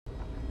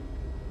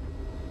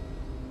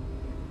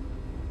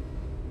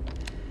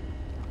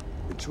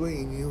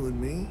between you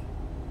and me,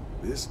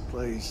 this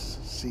place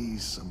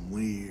sees some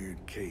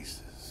weird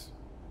cases.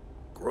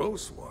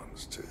 Gross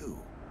ones, too.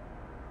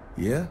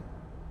 Yeah?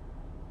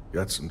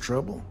 Got some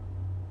trouble?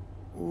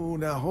 Oh,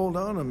 now hold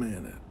on a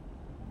minute.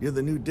 You're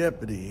the new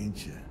deputy,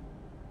 ain't you?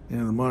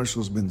 Yeah, the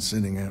marshal's been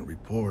sending out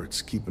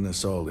reports, keeping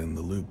us all in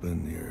the loop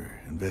in your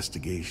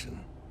investigation.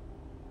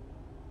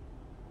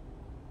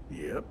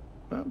 Yep,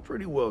 I'm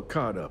pretty well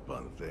caught up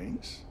on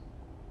things.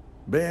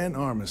 Ben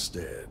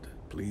Armistead,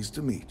 pleased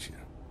to meet you.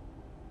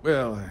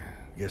 Well, I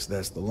guess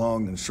that's the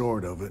long and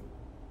short of it.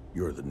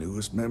 You're the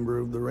newest member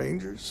of the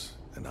Rangers,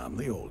 and I'm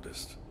the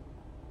oldest.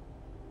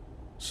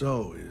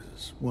 So,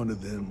 is one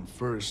of them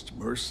first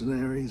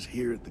mercenaries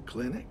here at the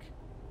clinic?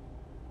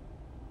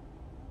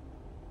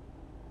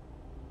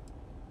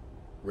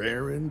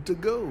 Raring to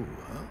go,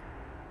 huh?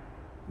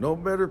 No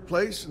better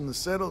place in the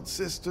settled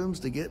systems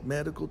to get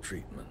medical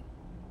treatment.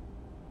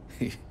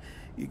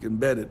 You can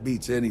bet it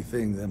beats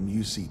anything them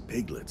UC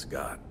piglets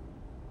got.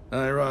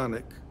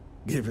 Ironic,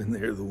 given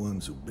they're the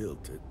ones who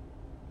built it.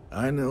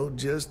 I know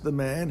just the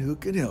man who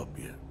can help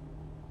you.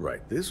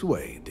 Right this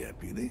way,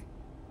 deputy.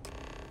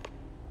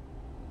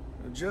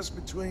 Just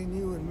between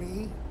you and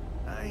me,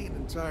 I ain't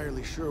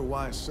entirely sure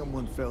why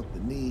someone felt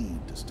the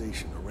need to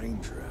station a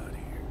ranger out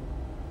here.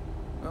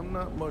 I'm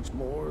not much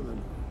more than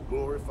a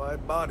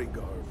glorified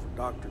bodyguard for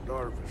Dr.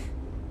 Darvish.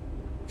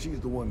 She's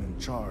the one in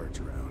charge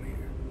around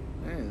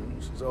here,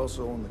 and she's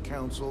also on the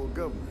Council of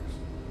Governors.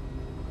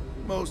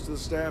 Most of the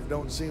staff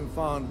don't seem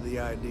fond of the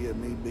idea of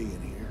me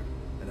being here,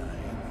 and I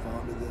ain't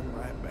fond of them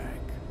right back.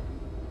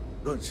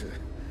 Bunch of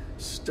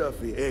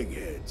stuffy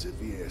eggheads, if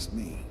you ask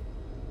me.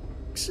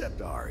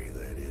 Except Ari,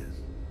 that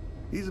is.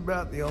 He's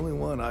about the only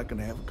one I can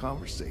have a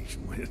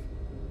conversation with.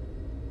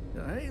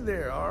 Hey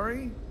there,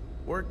 Ari.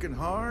 Working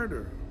hard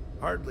or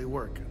hardly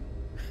working?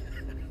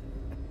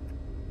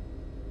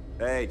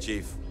 Hey,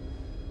 Chief.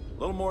 A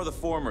little more the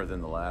former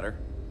than the latter.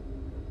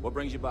 What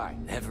brings you by?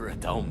 Never a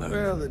dull moment.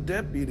 Well, the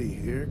deputy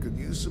here could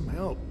use some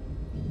help.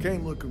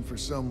 Came looking for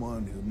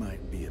someone who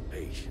might be a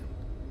patient.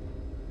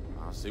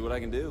 I'll see what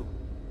I can do.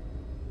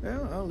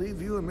 Well, I'll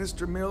leave you in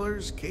Mr.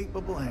 Miller's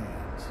capable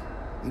hands.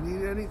 You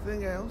need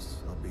anything else,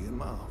 I'll be in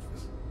my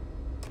office.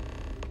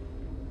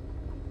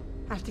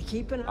 Have to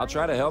keep an eye. I'll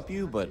try to help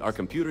you, but our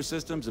computer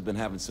systems have been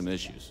having some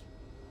issues.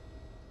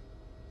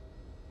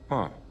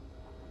 Huh.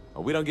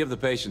 Well, we don't give the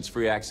patients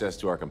free access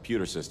to our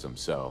computer system,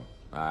 so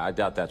I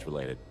doubt that's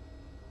related.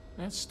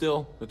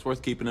 Still, it's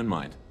worth keeping in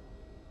mind.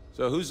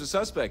 So who's the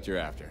suspect you're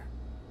after?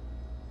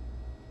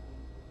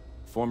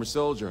 Former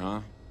soldier,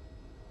 huh?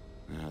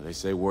 Yeah, they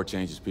say war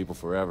changes people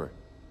forever.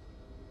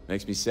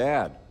 Makes me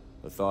sad,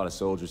 the thought of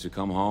soldiers who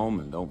come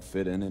home and don't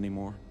fit in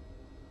anymore.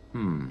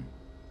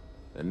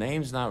 The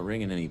name's not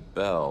ringing any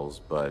bells,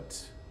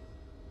 but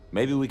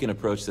maybe we can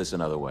approach this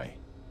another way.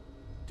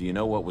 Do you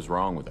know what was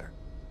wrong with her?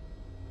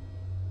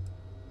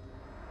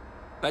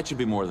 That should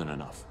be more than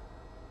enough.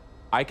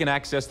 I can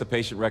access the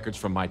patient records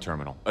from my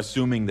terminal,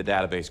 assuming the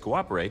database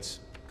cooperates.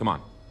 Come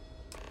on.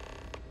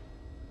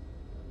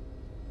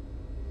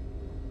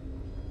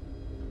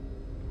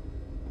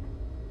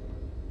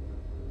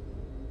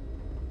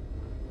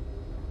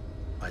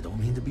 I don't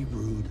mean to be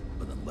rude,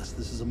 but unless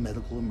this is a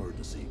medical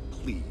emergency,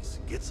 please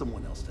get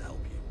someone else to help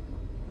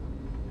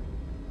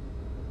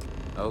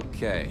you.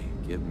 Okay,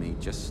 give me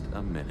just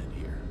a minute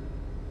here.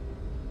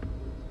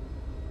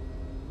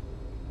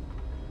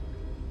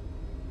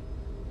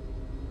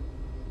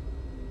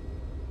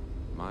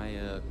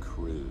 Maya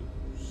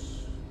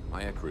Cruz.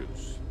 Maya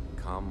Cruz.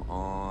 Come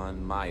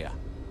on, Maya.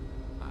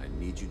 I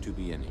need you to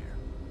be in here.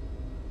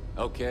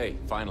 Okay,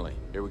 finally.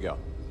 Here we go.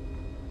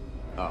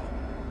 Oh.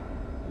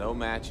 No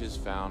matches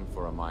found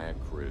for a Maya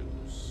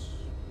Cruz.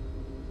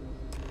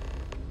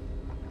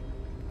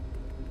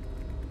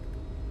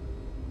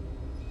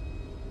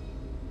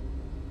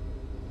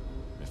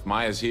 If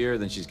Maya's here,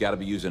 then she's got to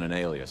be using an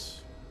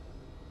alias.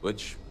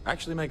 Which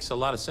actually makes a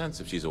lot of sense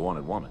if she's a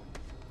wanted woman.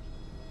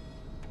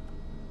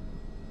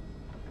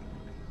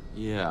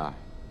 Yeah.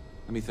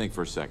 Let me think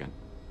for a second.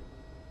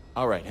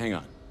 All right, hang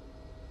on.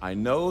 I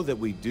know that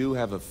we do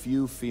have a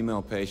few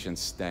female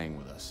patients staying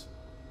with us.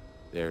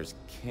 There's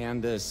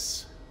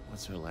Candace...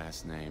 what's her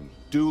last name?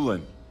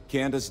 Doolin.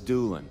 Candace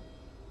Doolin.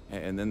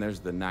 And then there's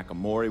the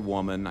Nakamori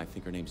woman. I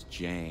think her name's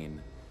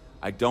Jane.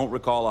 I don't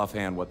recall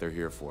offhand what they're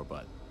here for,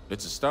 but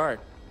it's a start.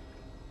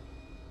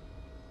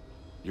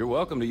 You're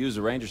welcome to use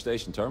the Ranger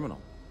Station terminal.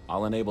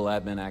 I'll enable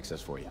admin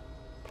access for you.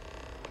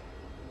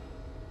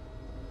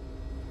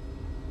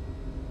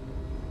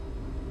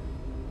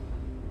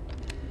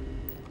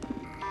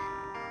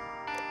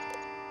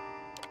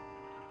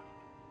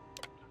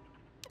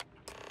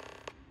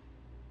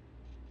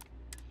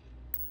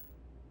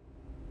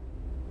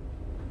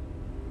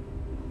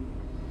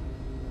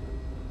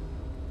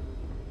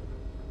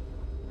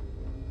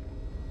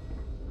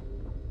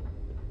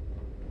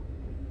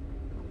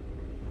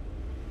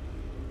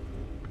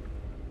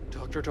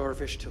 Dr.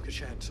 Darvish took a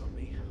chance on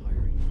me,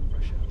 hiring me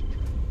fresh out of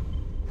training.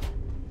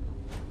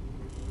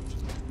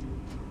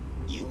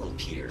 You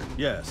appear.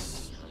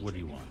 Yes. What do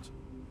you want?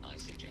 I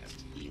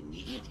suggest the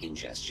immediate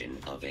ingestion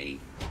of a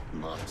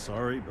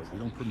Sorry, but we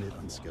don't permit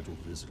unscheduled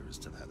visitors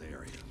to that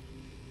area.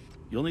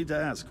 You'll need to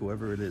ask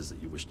whoever it is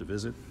that you wish to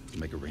visit to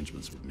make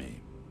arrangements with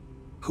me.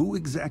 Who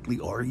exactly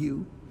are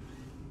you?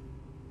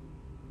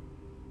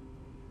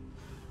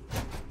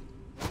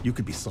 You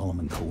could be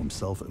Solomon Coe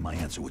himself, and my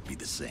answer would be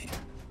the same.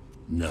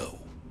 No.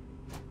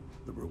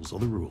 The rules are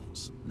the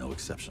rules, no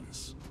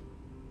exceptions.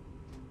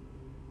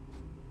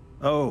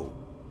 Oh,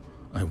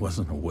 I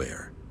wasn't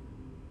aware.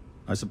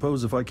 I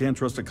suppose if I can't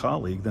trust a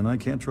colleague, then I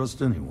can't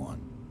trust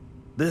anyone.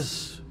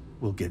 This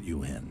will get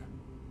you in.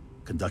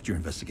 Conduct your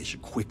investigation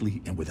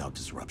quickly and without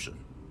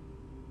disruption.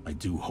 I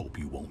do hope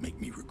you won't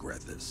make me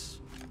regret this.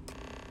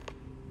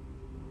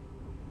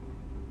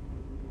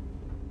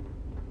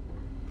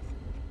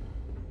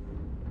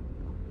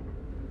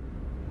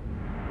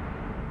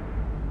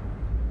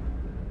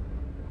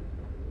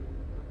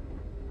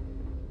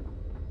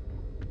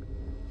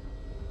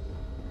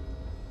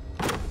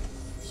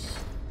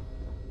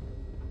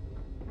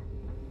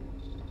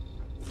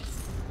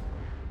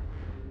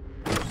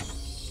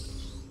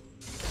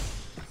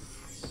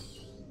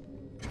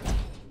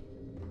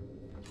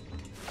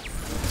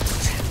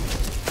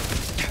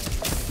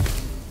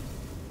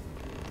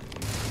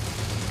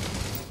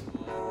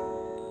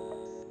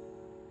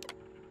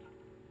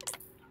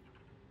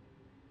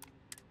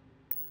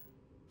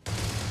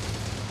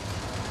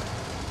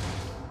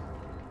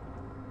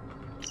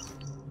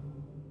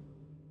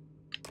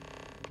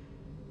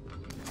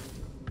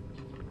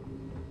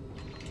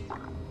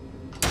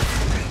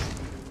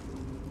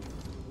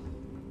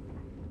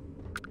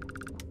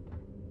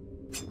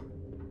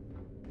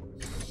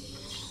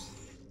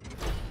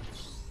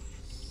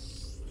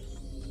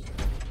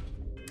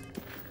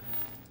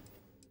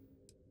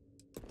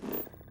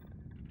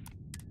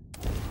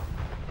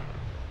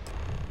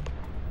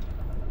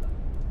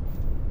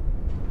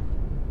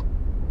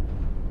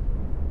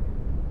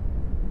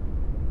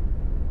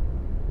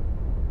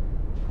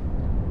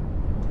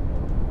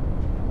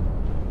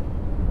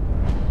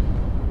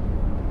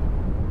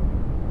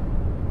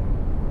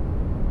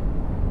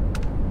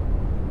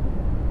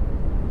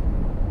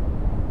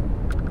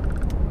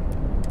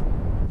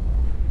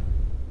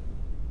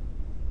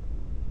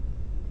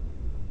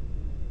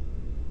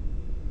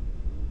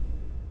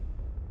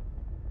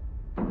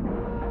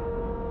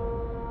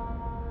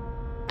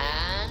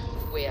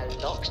 We're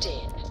locked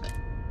in.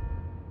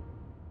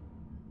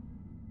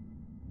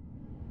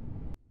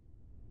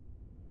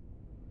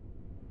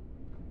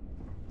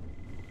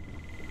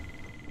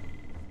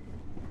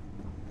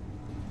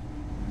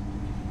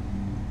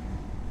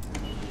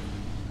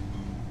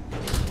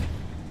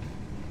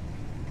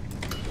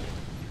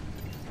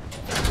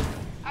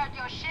 Heard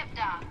your ship,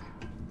 Doc.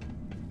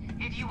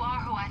 If you are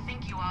who I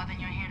think you are, then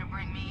you're here to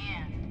bring me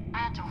in. I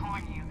had to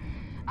warn you.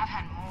 I've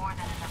had more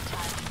than enough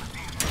time to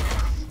prepare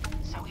for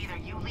this. So either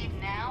you leave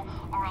now,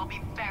 or I'll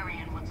be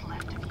burying what's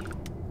left of you.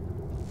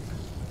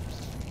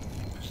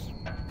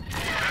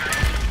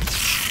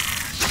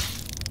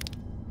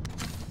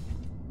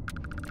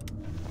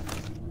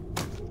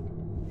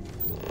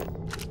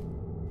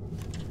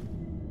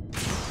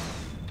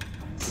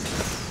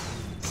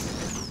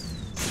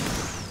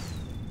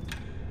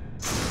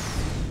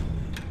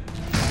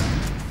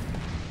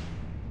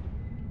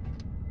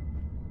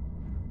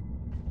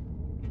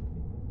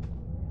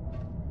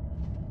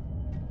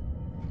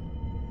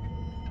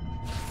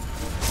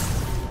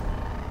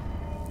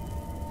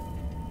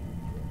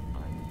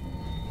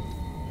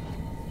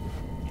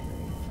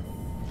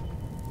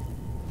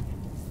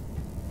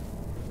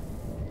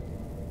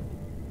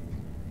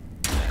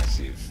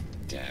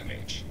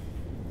 Damage.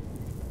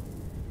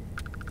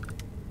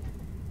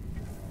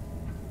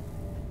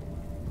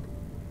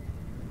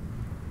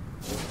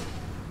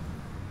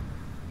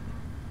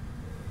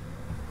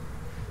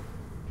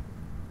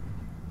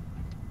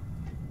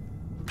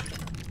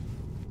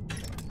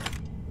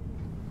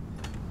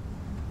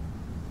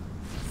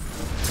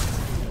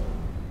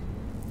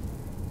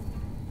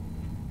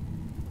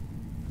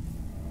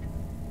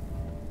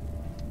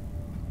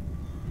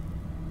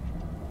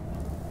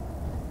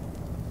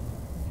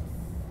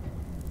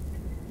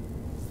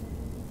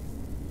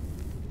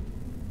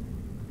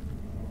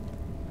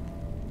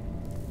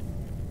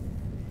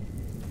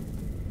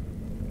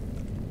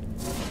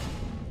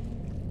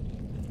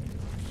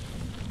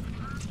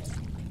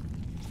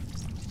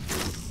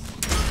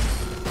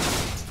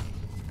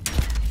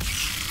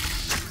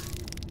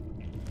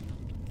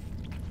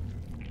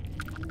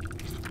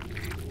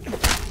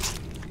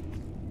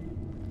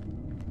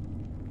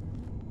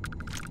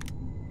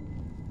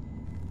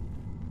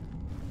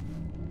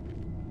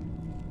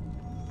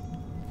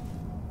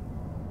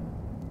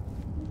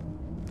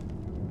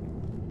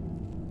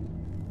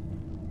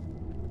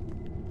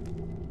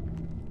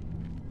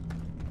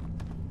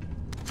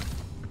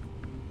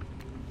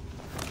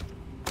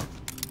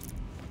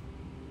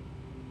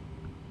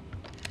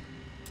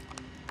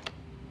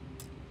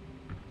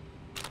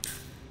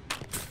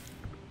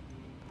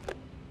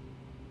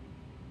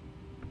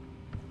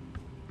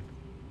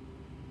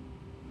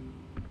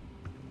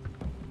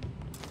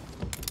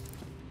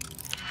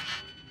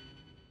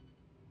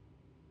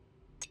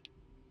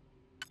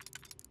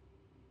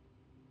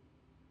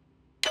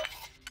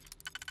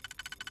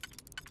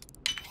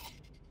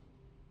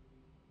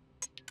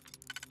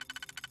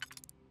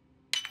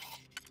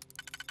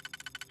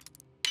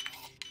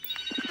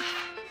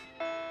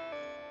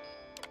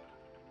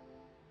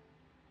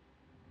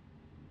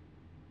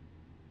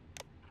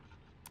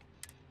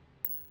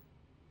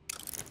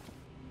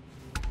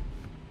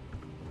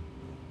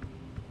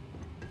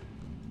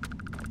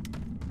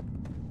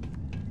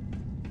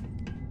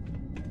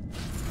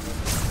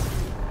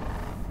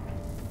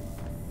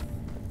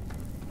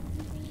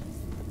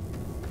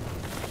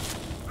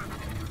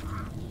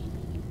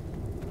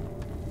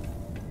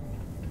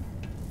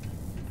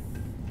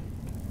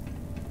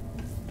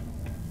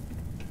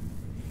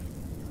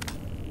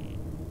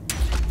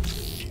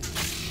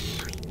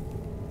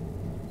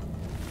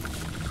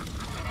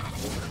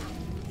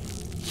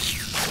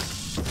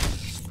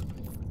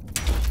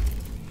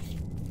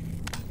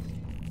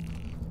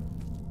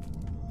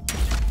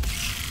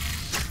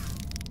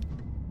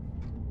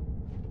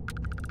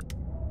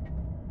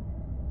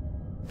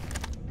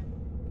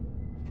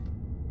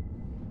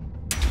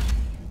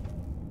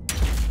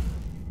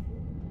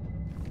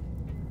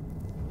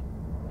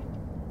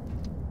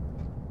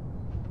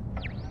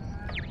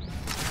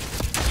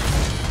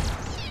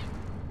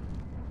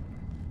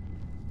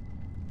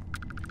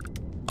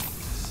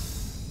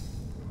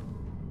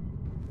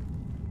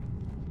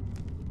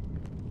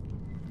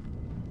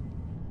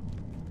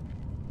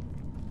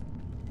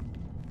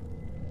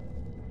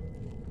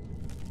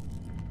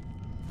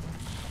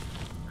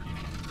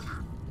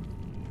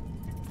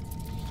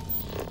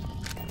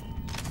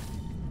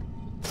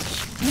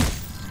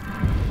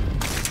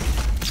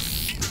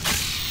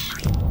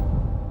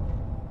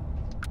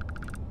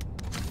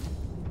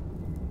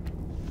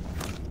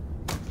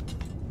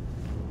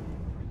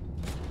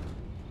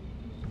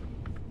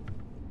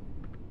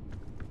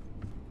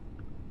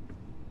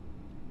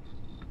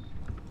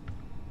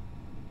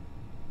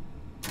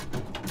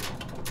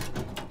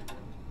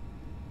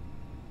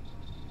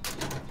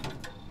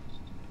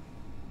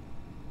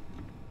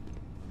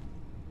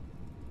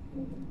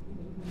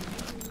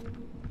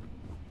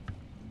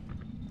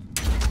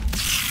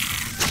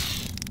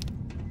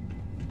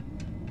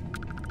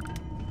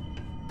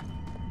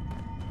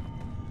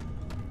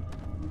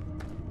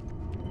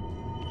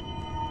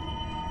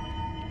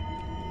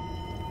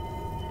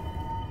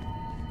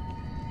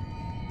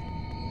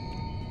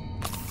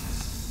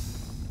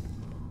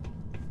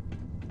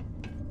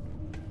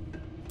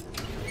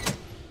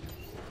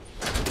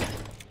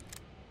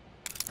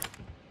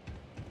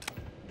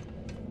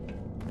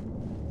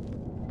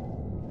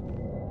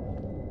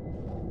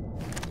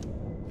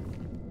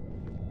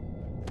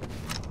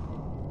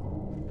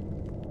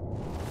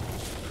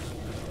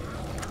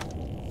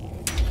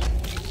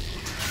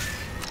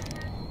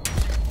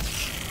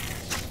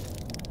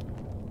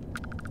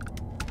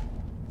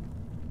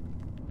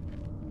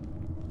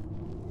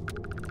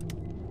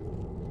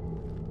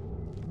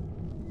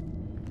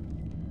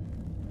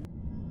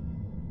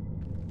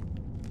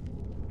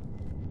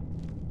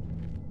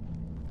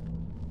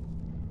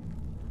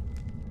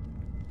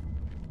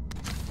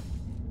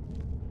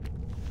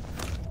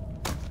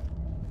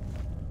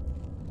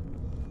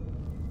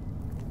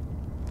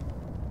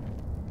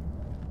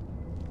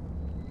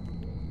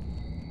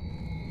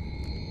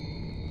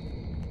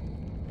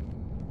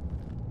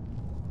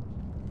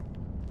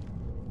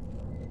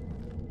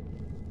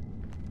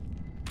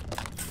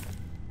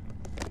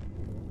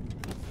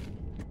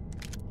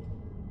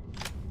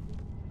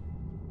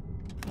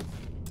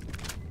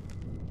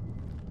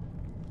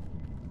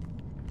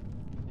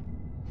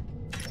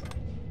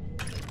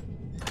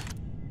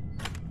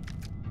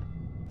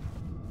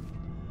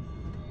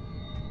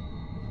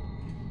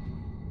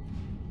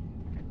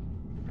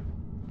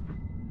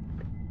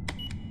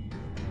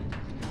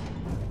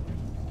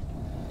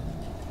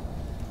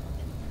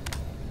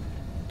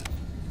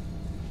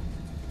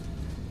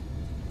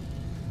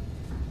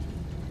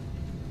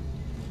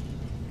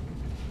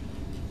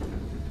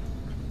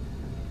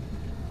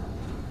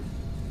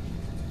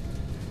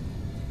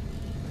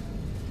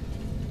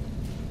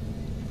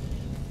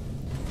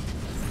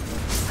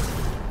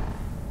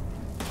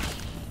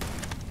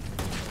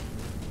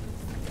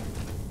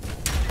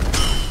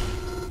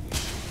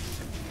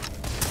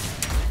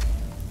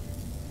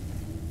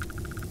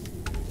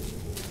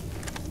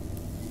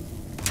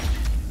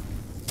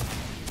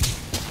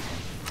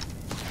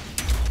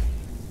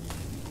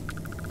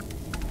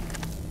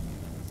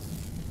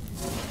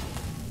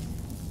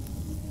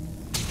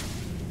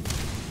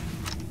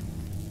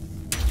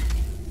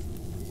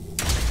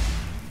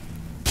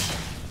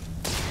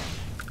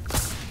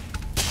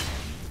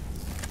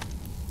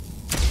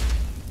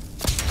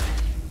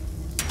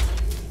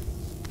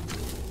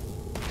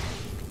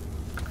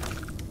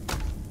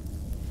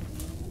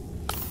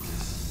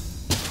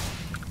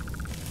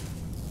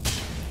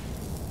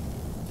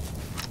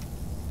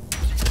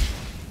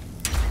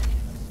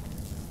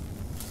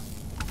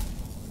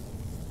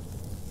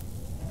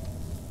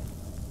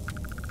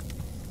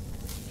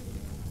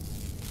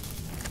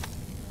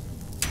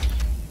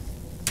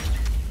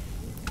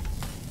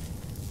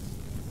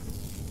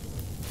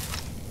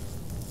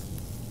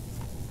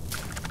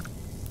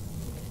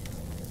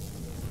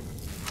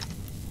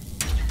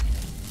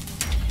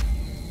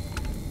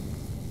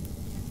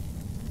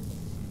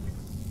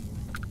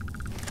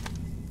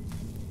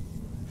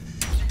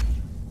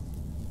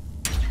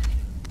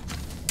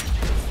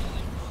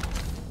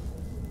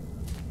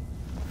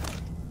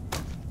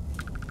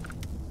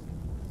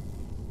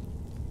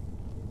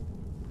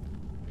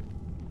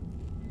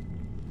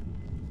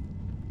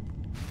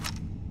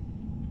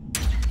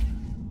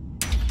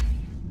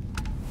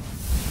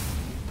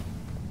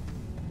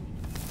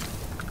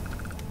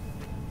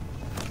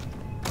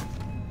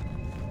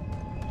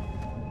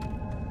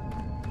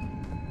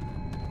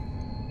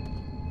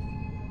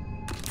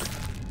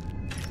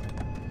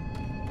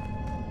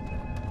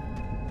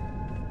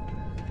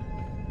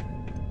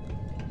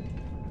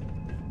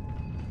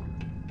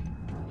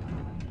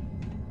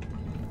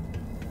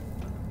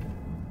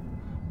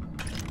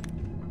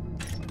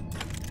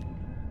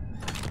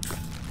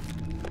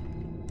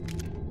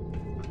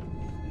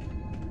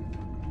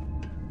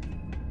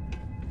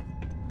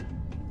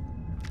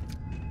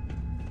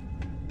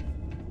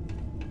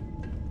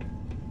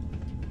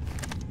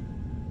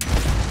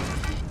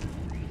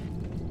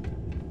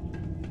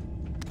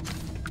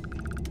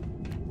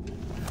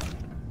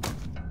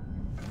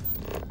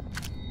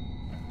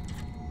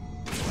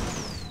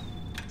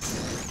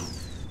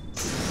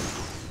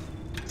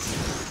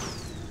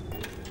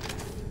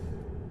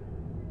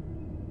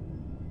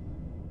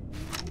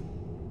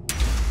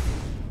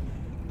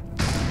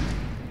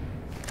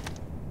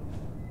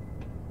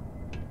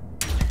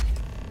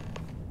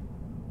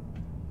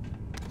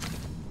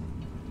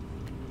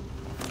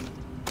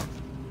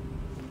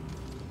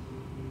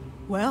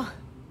 Well,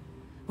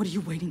 what are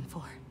you waiting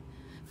for?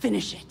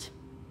 Finish it.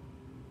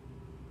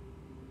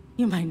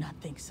 You might not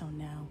think so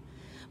now,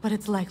 but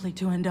it's likely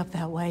to end up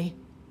that way.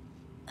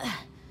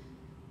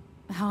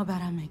 How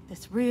about I make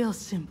this real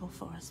simple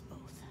for us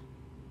both?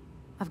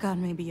 I've got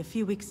maybe a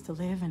few weeks to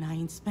live, and I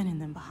ain't spending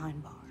them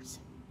behind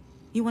bars.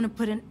 You want to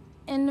put an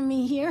end to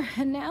me here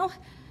and now?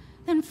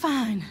 Then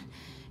fine.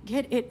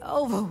 Get it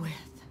over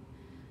with.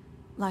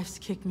 Life's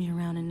kicked me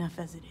around enough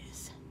as it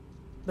is.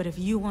 But if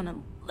you want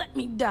to let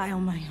me die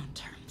on my own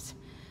terms,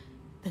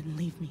 then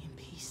leave me in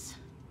peace.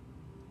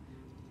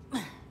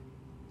 Well,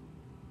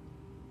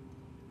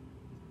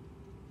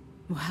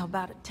 how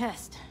about a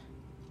test?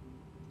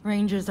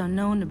 Rangers are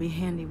known to be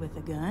handy with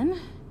a gun.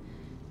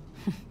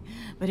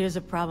 But here's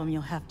a problem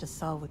you'll have to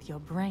solve with your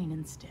brain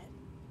instead.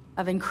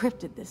 I've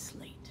encrypted this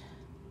slate.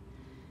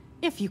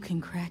 If you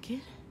can crack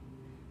it,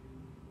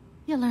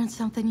 you'll learn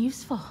something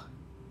useful.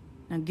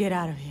 Now get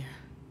out of here,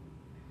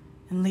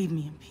 and leave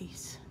me in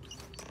peace.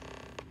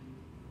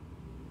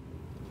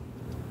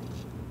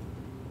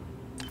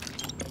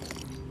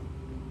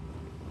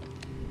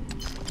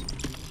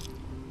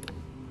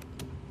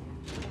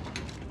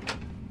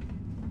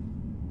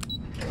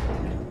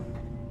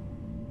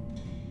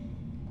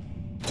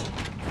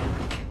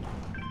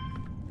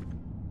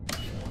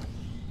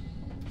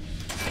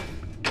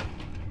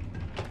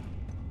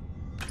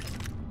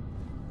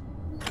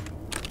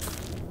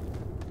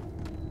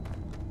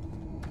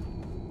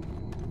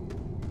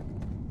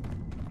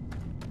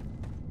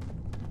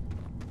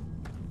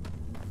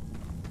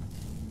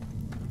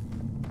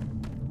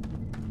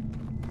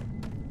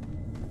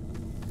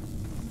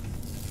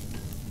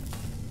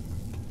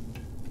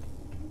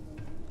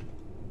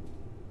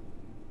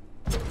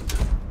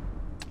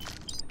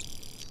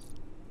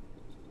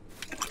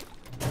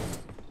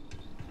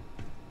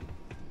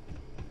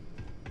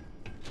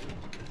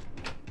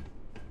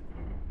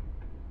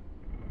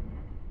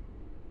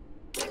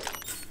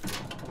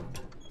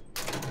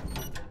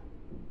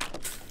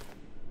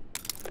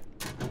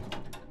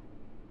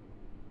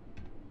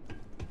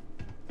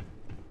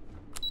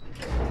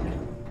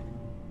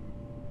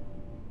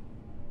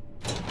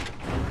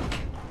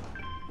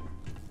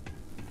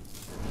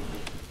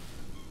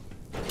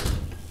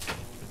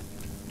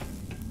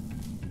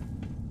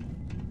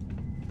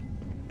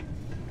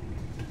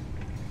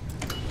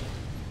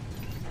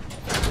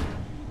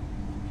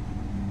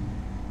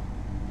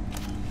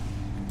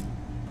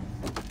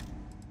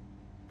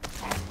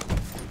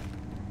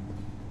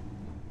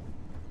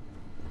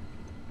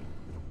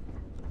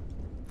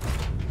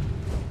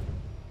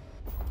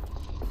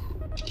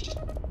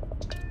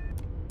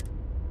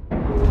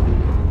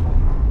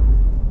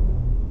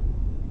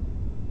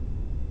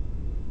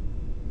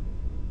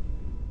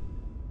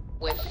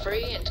 We're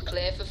free and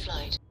clear for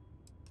flight.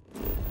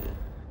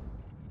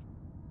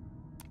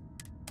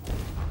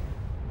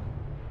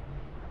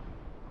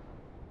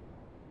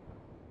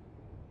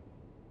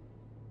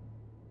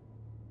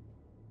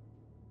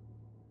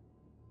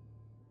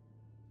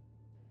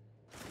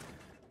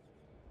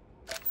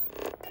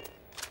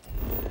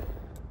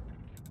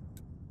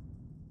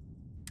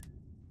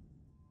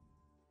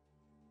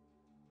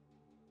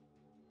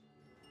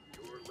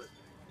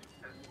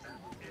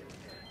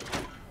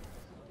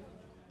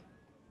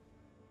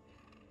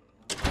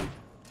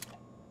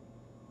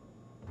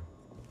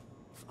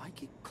 I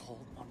get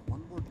called on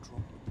one more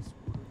drunk with this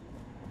word.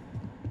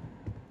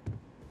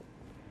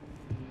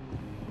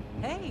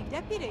 Hey,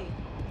 deputy!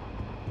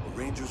 A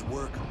ranger's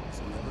work is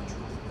never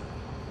truly done.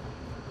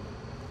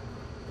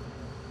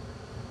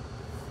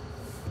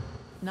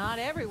 Not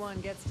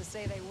everyone gets to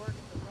say they work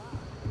at the Rock.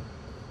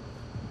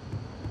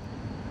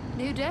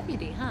 New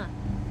deputy, huh?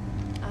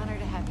 Honor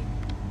to have you.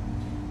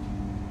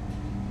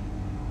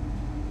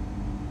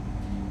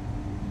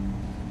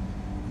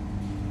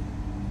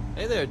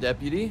 Hey there,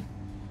 deputy.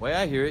 Way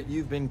I hear it,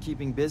 you've been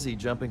keeping busy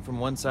jumping from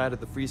one side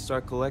of the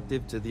Freestar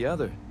Collective to the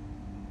other.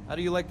 How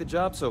do you like the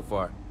job so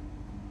far?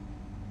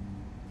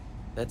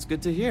 That's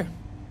good to hear.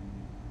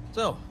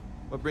 So,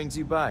 what brings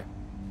you by?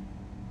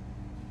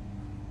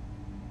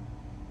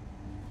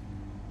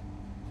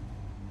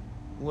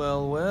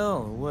 Well,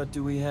 well, what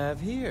do we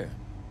have here?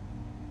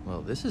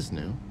 Well, this is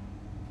new.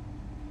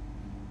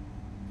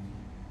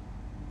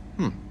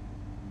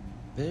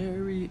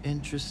 Very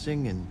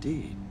interesting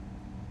indeed.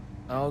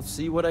 I'll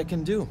see what I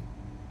can do.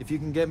 If you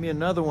can get me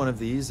another one of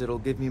these, it'll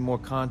give me more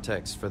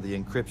context for the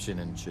encryption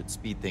and should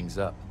speed things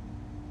up.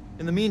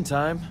 In the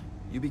meantime,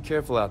 you be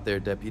careful out there,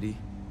 deputy.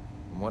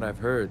 From what I've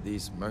heard,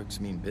 these mercs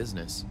mean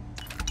business.